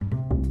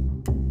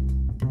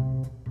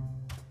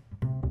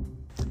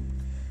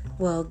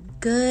Well,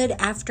 good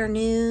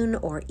afternoon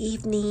or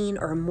evening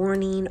or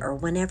morning or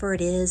whenever it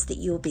is that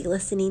you will be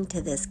listening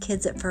to this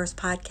Kids at First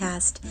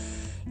podcast.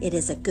 It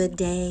is a good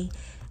day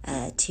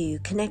to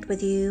connect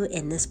with you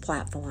in this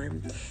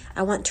platform.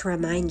 I want to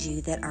remind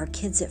you that our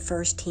Kids at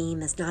First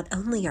team is not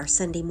only our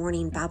Sunday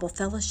morning Bible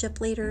fellowship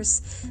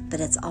leaders, but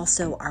it's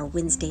also our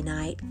Wednesday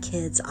night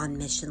Kids on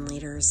Mission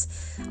leaders,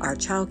 our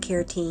child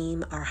care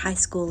team, our high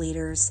school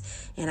leaders,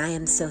 and I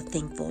am so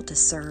thankful to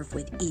serve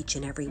with each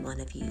and every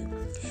one of you.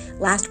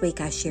 Last week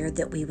I shared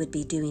that we would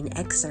be doing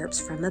excerpts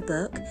from a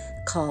book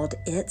called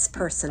It's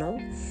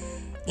Personal.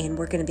 And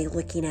we're going to be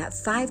looking at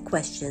 5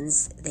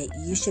 questions that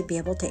you should be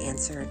able to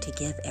answer to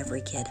give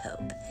every kid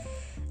hope.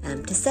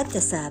 To set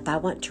this up, I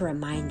want to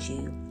remind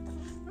you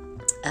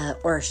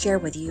or share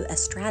with you a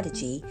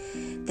strategy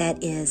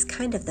that is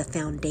kind of the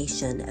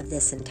foundation of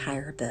this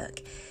entire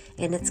book.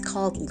 And it's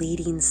called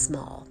leading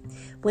small.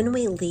 When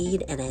we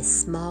lead in a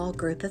small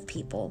group of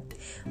people,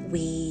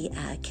 we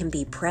can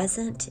be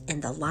present in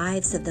the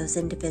lives of those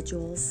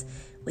individuals.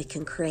 We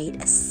can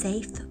create a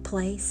safe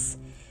place.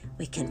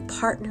 We can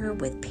partner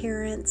with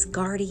parents,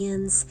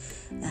 guardians,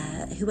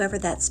 whoever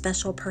that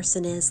special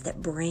person is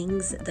that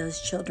brings those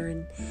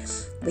children.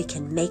 We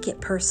can make it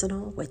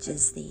personal, which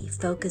is the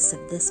focus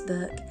of this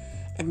book,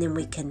 and then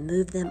we can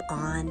move them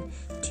on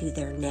to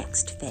their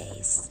next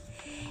phase.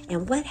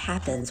 And what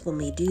happens when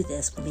we do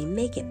this, when we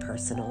make it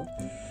personal,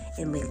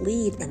 and we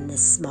lead in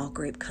this small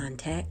group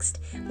context,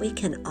 we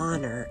can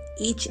honor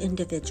each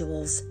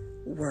individual's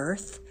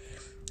worth.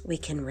 We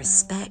can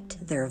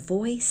respect their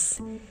voice.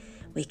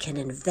 We can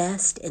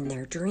invest in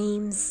their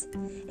dreams,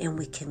 and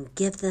we can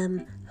give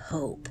them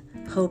hope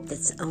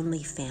that's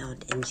only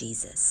found in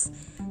Jesus.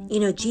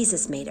 You know,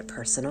 Jesus made it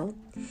personal.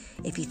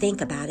 If you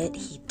think about it,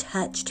 he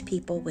touched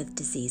people with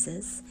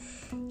diseases.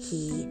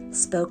 He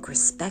spoke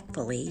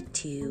respectfully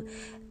to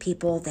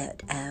people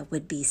that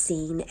would be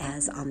seen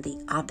as on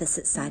the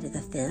opposite side of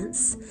the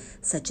fence,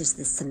 such as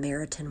the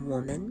Samaritan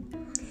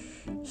woman.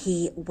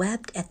 He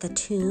wept at the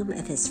tomb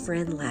of his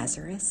friend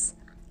Lazarus.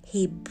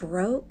 He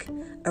broke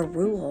a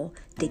rule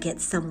to get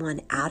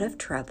someone out of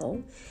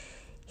trouble.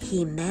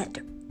 He met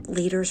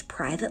leaders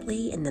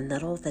privately in the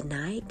middle of the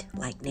night,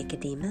 like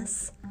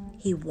Nicodemus.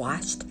 He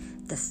washed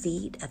the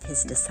feet of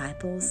his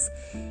disciples.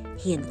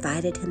 He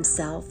invited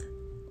himself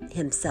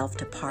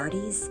to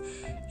parties,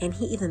 and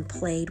he even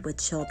played with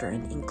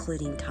children,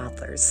 including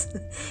toddlers.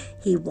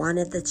 He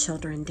wanted the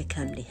children to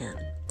come to him.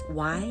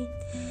 Why?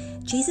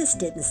 Jesus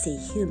didn't see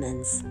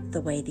humans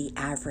the way the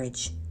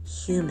average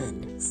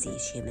human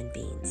sees human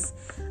beings.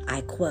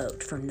 I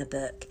quote from the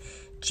book,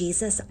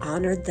 Jesus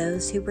honored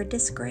those who were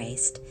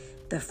disgraced,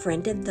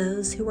 befriended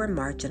those who were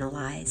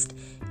marginalized,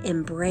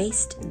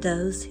 embraced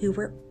those who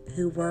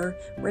were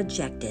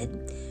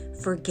rejected,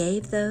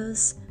 forgave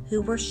those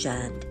who were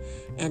shunned,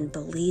 and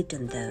believed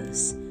in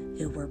those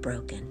who were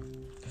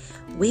broken.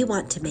 We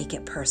want to make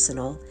it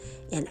personal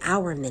in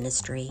our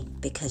ministry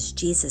because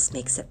Jesus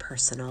makes it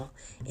personal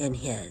in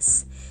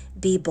his.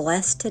 Be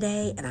blessed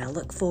today, and I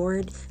look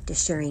forward to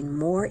sharing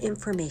more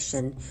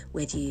information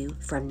with you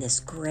from this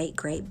great,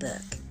 great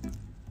book.